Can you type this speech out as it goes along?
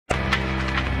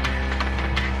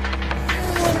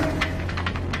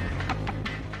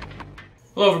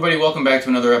Hello everybody, welcome back to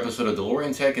another episode of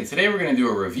DeLorean Tech, and today we're going to do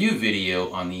a review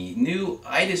video on the new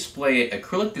iDisplayIt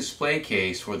acrylic display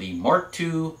case for the Mark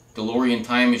II DeLorean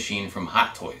time machine from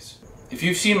Hot Toys. If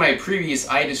you've seen my previous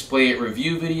iDisplayIt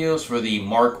review videos for the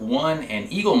Mark I and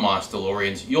Eagle Moss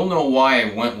DeLoreans, you'll know why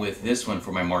I went with this one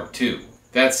for my Mark II.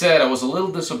 That said, I was a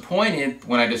little disappointed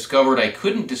when I discovered I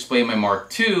couldn't display my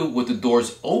Mark II with the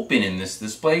doors open in this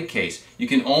display case. You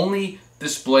can only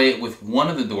display it with one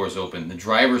of the doors open, the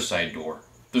driver's side door.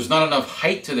 There's not enough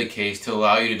height to the case to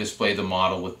allow you to display the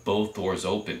model with both doors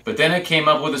open. But then I came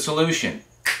up with a solution.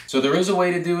 So there is a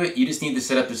way to do it, you just need to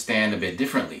set up the stand a bit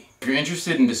differently. If you're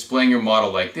interested in displaying your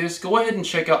model like this, go ahead and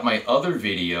check out my other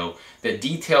video that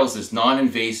details this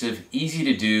non-invasive, easy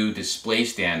to do display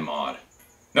stand mod.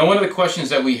 Now, one of the questions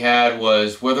that we had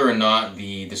was whether or not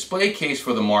the display case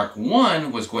for the Mark I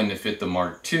was going to fit the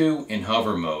Mark II in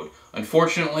hover mode.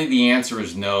 Unfortunately, the answer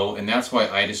is no, and that's why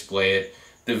iDisplayIt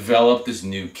developed this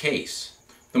new case.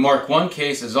 The Mark I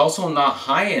case is also not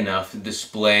high enough to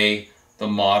display the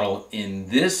model in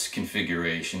this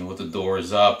configuration with the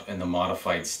doors up and the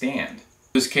modified stand.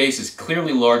 This case is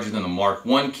clearly larger than the Mark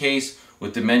I case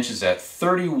with dimensions at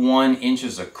 31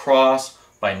 inches across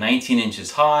by 19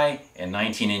 inches high and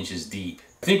 19 inches deep.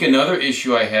 I think another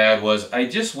issue I had was I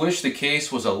just wish the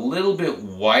case was a little bit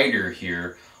wider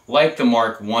here, like the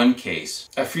Mark I case.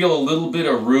 I feel a little bit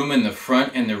of room in the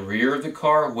front and the rear of the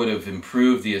car would have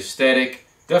improved the aesthetic.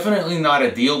 Definitely not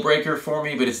a deal breaker for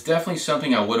me, but it's definitely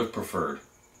something I would have preferred.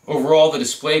 Overall, the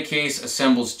display case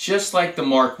assembles just like the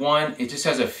Mark I. It just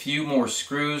has a few more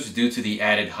screws due to the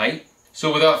added height.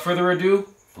 So without further ado,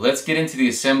 let's get into the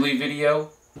assembly video.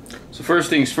 So first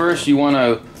things first, you want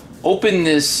to open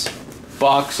this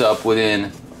box up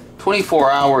within 24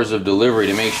 hours of delivery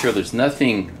to make sure there's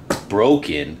nothing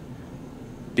broken,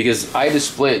 because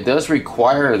iDisplayIt does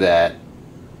require that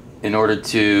in order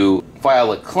to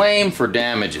file a claim for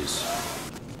damages.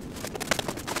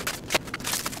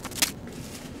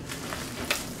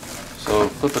 So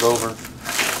flip it over.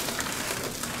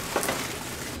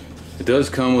 It does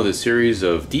come with a series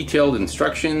of detailed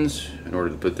instructions in order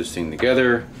to put this thing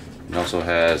together. It also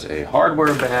has a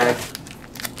hardware bag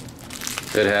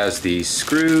that has the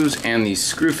screws and the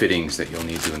screw fittings that you'll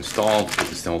need to install to put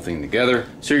this whole thing together.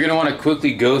 So you're going to want to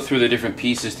quickly go through the different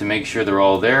pieces to make sure they're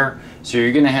all there. So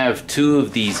you're going to have two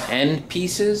of these end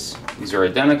pieces. These are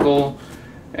identical.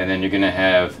 And then you're going to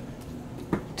have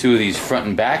two of these front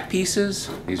and back pieces.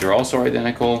 These are also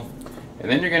identical. And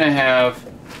then you're going to have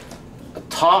a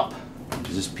top, which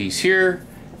is this piece here,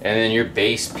 and then your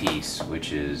base piece,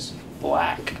 which is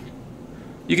black.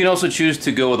 You can also choose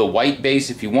to go with a white base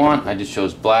if you want. I just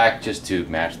chose black just to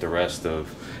match the rest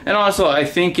of. And also, I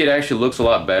think it actually looks a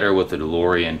lot better with the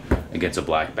DeLorean against a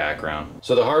black background.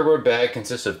 So the hardware bag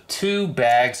consists of 2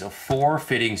 bags of 4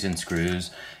 fittings and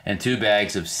screws and 2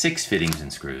 bags of 6 fittings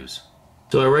and screws.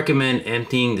 So I recommend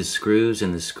emptying the screws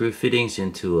and the screw fittings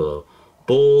into a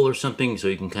bowl or something so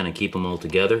you can kind of keep them all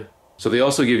together. So they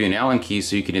also give you an Allen key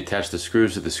so you can attach the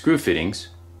screws to the screw fittings.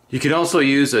 You can also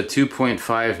use a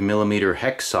 2.5mm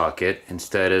hex socket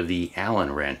instead of the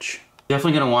Allen wrench.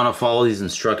 Definitely going to want to follow these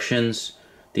instructions,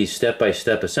 these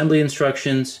step-by-step assembly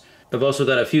instructions. I've also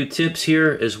got a few tips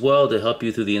here as well to help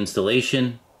you through the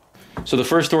installation. So the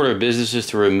first order of business is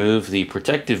to remove the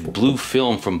protective blue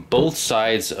film from both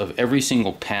sides of every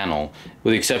single panel,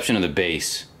 with the exception of the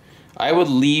base. I would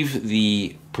leave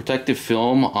the protective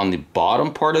film on the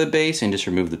bottom part of the base and just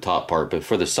remove the top part, but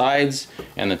for the sides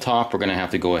and the top we're going to have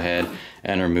to go ahead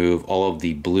and remove all of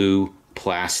the blue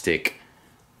plastic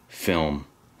film.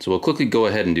 So we'll quickly go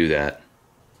ahead and do that.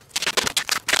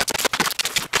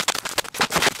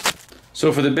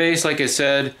 So for the base, like I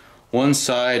said, one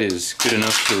side is good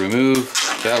enough to remove.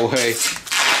 That way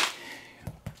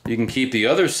you can keep the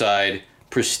other side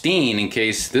pristine in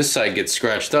case this side gets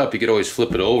scratched up. You could always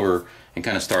flip it over and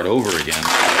kind of start over again.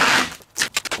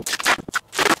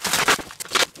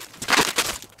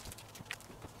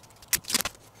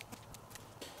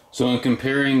 So in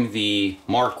comparing the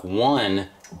Mark I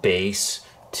base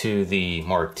to the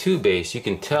Mark II base, you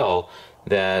can tell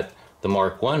that the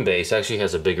Mark I base actually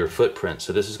has a bigger footprint.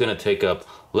 So this is going to take up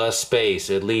less space,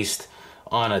 at least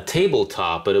on a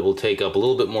tabletop, but it will take up a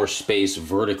little bit more space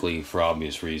vertically for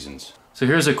obvious reasons. So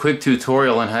here's a quick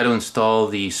tutorial on how to install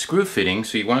the screw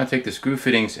fittings. So you want to take the screw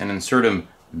fittings and insert them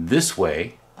this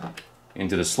way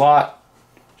into the slot.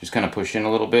 Just kind of push in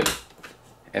a little bit,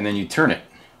 and then you turn it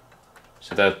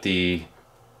so that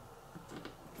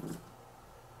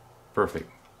perfect.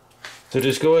 So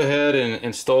just go ahead and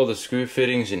install the screw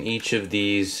fittings in each of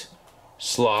these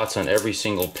slots on every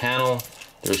single panel.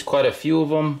 There's quite a few of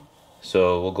them,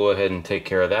 so we'll go ahead and take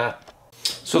care of that.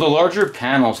 So the larger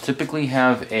panels typically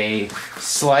have a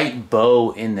slight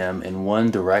bow in them in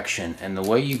one direction, and the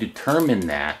way you determine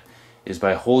that is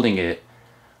by holding it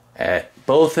at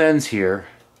both ends here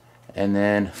and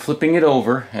then flipping it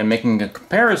over and making a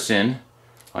comparison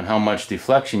on how much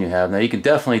deflection you have. Now you can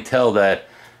definitely tell that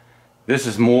this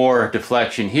is more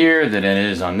deflection here than it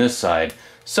is on this side.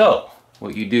 So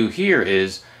what you do here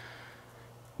is,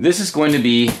 this is going to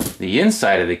be the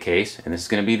inside of the case and this is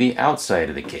going to be the outside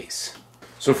of the case.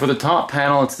 So for the top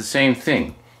panel, it's the same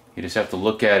thing. You just have to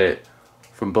look at it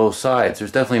from both sides.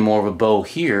 There's definitely more of a bow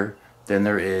here than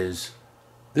there is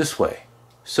this way.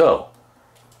 So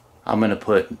I'm going to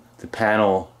put the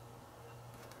panel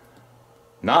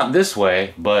not this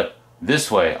way, but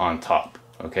this way on top,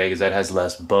 okay, because that has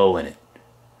less bow in it.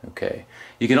 Okay,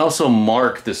 you can also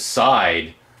mark the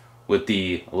side with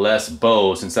the less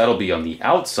bow, since that'll be on the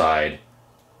outside.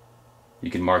 You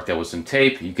can mark that with some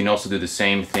tape. You can also do the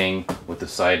same thing with the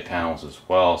side panels as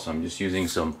well. So I'm just using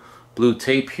some blue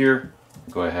tape here.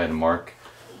 Go ahead and mark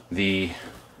the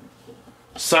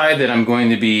side that I'm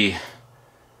going to be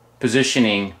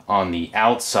positioning on the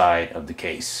outside of the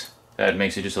case. That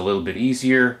makes it just a little bit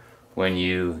easier when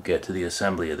you get to the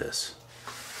assembly of this.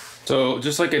 So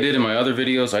just like I did in my other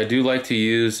videos, I do like to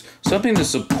use something to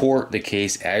support the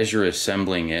case as you're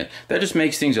assembling it. That just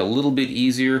makes things a little bit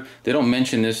easier. They don't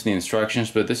mention this in the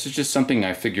instructions, but this is just something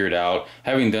I figured out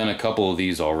having done a couple of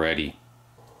these already.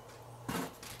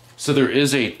 So there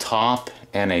is a top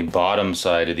and a bottom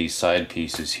side of these side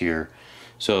pieces here.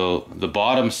 So the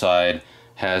bottom side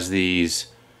has these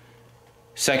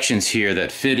sections here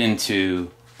that fit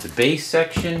into the base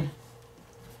section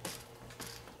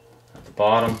at the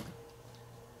bottom.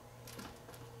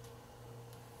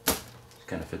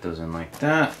 Kind of fit those in like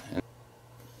that.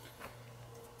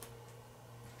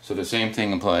 So the same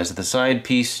thing applies to the side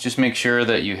piece. Just make sure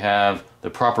that you have the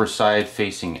proper side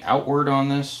facing outward on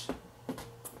this.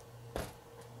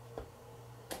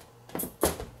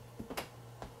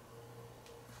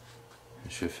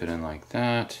 It should fit in like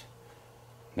that.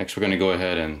 Next we're going to go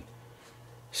ahead and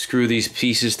screw these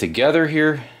pieces together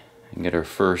here and get our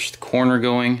first corner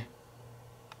going.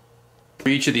 For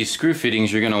each of these screw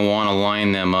fittings, you're going to want to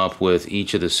line them up with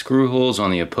each of the screw holes on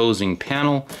the opposing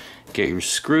panel. Get your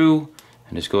screw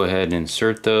and just go ahead and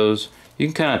insert those. You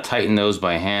can kind of tighten those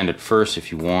by hand at first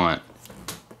if you want,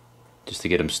 just to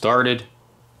get them started.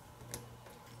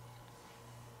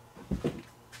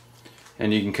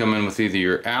 And you can come in with either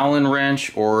your Allen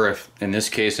wrench, or if in this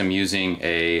case I'm using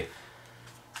a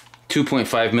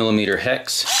 2.5mm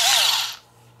hex.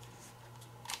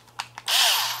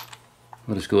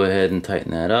 We'll just go ahead and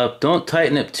tighten that up. Don't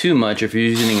tighten it too much. If you're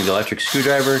using the electric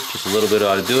screwdriver, just a little bit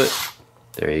ought to do it.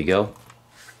 There you go.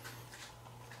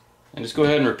 And just go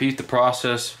ahead and repeat the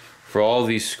process for all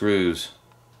these screws.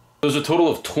 There's a total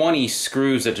of 20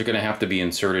 screws that you're going to have to be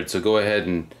inserted, so go ahead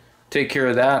and take care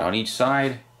of that on each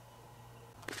side.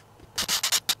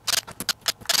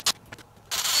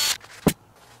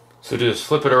 So just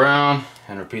flip it around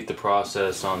and repeat the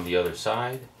process on the other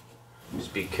side.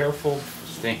 Just be careful.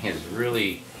 This thing is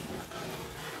really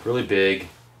big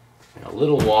and a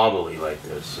little wobbly like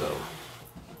this, so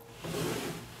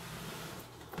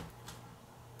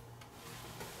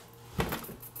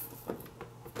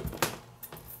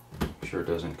make sure it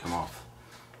doesn't come off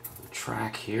the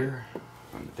track here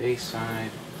on the base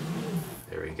side.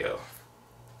 There we go.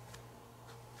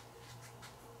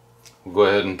 We'll go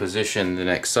ahead and position the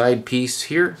next side piece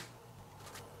here.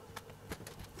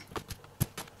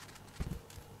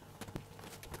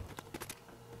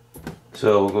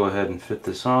 So we'll go ahead and fit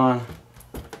this on.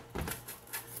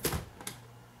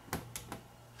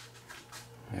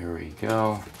 There we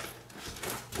go.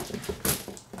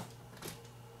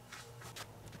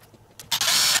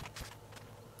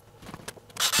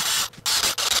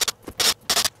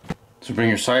 So bring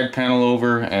your side panel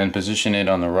over and position it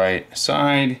on the right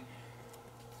side.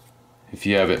 If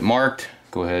you have it marked,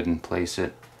 go ahead and place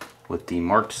it with the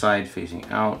marked side facing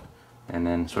out, and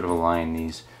then sort of align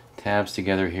these tabs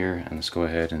together here, and let's go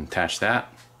ahead and attach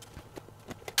that.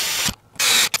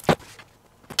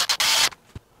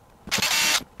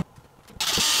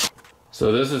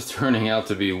 So this is turning out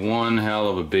to be one hell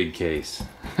of a big case.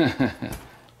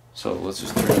 So let's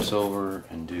just turn this over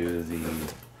and do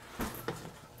the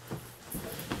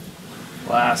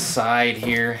last side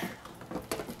here.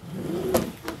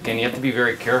 Again, you have to be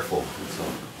very careful. It's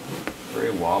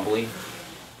very wobbly.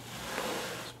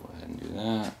 Let's go ahead and do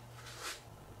that.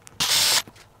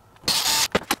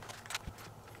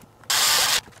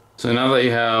 So now that you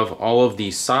have all of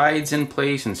the sides in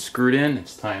place and screwed in,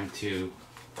 it's time to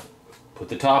put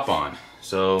the top on.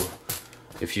 So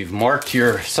If you've marked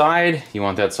your side, you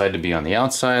want that side to be on the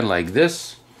outside like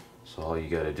this. So all you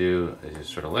gotta do is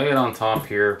just sort of lay it on top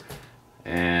here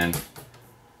and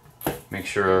make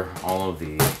sure all of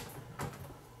the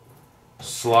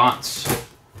slots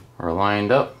are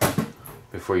lined up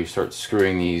before you start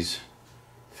screwing these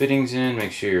fittings in.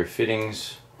 Make sure your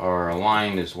fittings are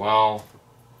aligned as well.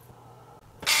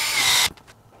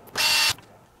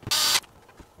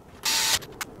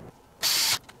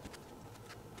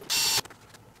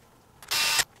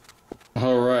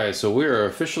 Alright, so we are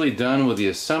officially done with the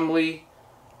assembly.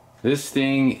 This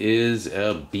thing is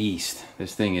a beast.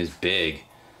 This thing is big.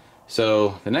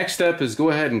 So the next step is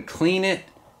go ahead and clean it,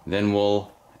 then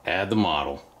we'll add the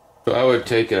model. So I would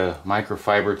take a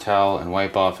microfiber towel and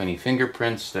wipe off any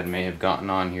fingerprints that may have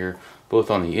gotten on here, both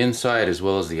on the inside as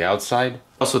well as the outside.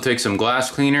 Also take some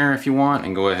glass cleaner if you want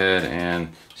and go ahead and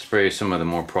spray some of the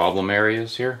more problem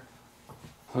areas here.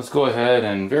 Let's go ahead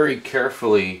and very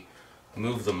carefully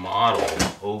move the model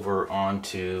over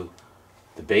onto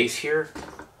the base here.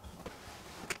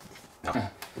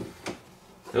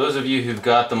 Those of you who've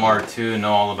got the Mark II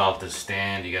know all about this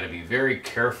stand. You got to be very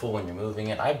careful when you're moving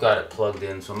it. I've got it plugged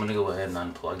in, so I'm going to go ahead and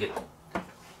unplug it. And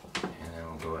then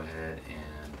we'll go ahead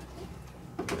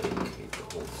and locate the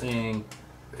whole thing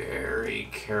very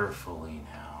carefully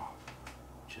now.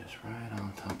 Just right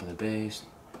on top of the base.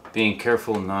 Being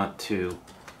careful not to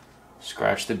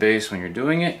scratch the base when you're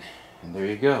doing it. And there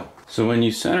you go. So when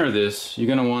you center this, you're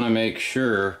going to want to make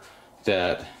sure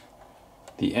that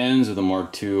the ends of the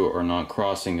Mark II are not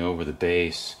crossing over the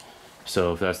base.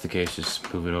 So if that's the case,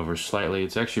 just move it over slightly.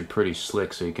 It's actually pretty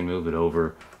slick, so you can move it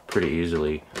over pretty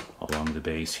easily along the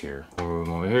base here.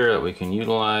 Room over here that we can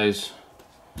utilize.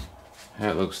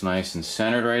 That looks nice and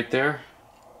centered right there.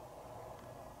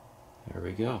 There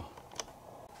we go.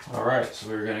 Alright, so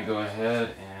we're going to go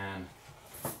ahead and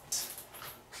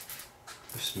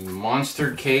this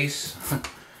monster case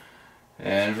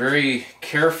and very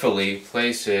carefully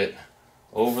place it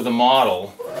over the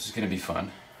model. This is going to be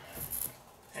fun.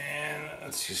 And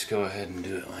let's just go ahead and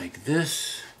do it like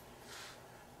this.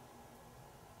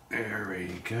 There we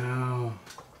go.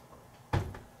 And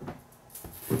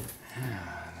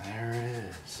there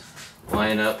it is.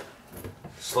 Line up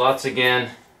slots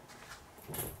again.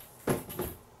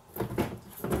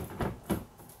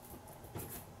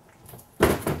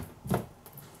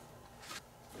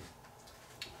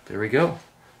 There we go.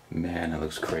 Man, that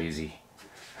looks crazy.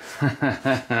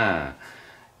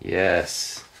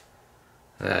 Yes,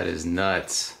 that is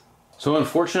nuts. So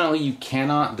unfortunately you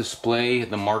cannot display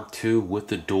the Mark II with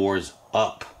the doors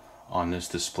up on this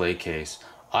display case.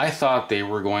 I thought they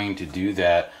were going to do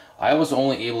that. I was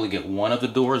only able to get one of the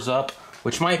doors up,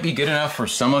 which might be good enough for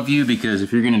some of you because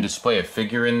if you're going to display a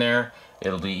figure in there,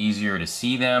 it'll be easier to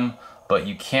see them, but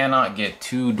you cannot get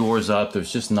two doors up.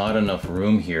 There's just not enough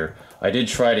room here. I did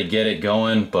try to get it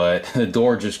going, but the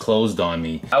door just closed on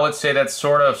me. I would say that's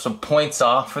sort of some points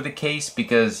off for the case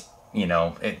because, you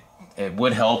know, it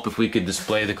would help if we could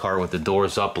display the car with the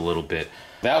doors up a little bit.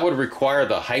 That would require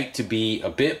the height to be a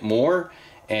bit more,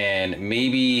 and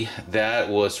maybe that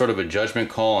was sort of a judgment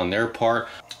call on their part.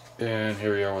 And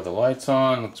here we are with the lights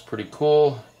on. Looks pretty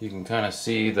cool. You can kind of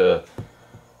see the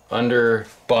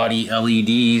underbody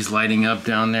LEDs lighting up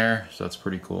down there, so that's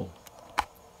pretty cool.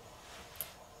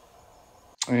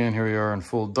 And here we are in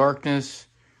full darkness,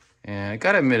 and I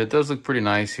gotta admit it does look pretty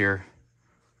nice here.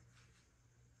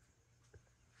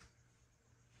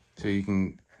 So you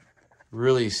can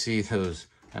really see those,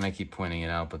 and I keep pointing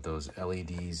it out, but those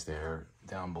LEDs there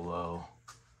down below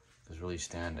just really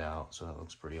stand out, so that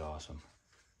looks pretty awesome.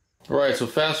 Alright, so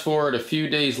fast forward a few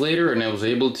days later and I was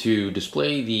able to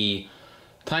display the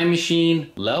time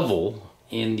machine level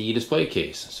in the display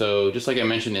case. So just like I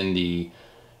mentioned in the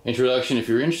introduction, if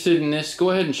you're interested in this, go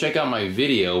ahead and check out my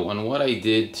video on what I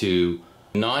did to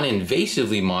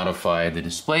non-invasively modify the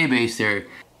display base there.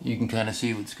 You can kind of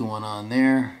see what's going on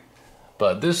there,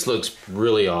 but this looks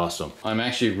really awesome. I'm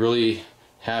actually really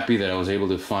happy that I was able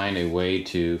to find a way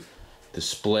to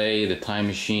display the time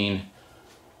machine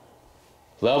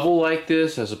level like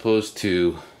this as opposed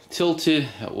to tilted.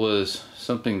 That was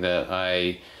something that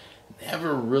I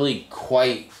never really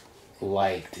quite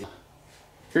liked.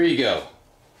 Here you go.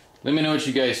 Let me know what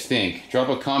you guys think. Drop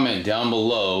a comment down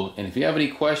below, and if you have any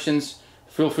questions,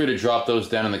 feel free to drop those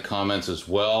down in the comments as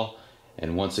well.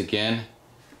 And once again,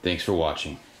 thanks for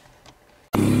watching.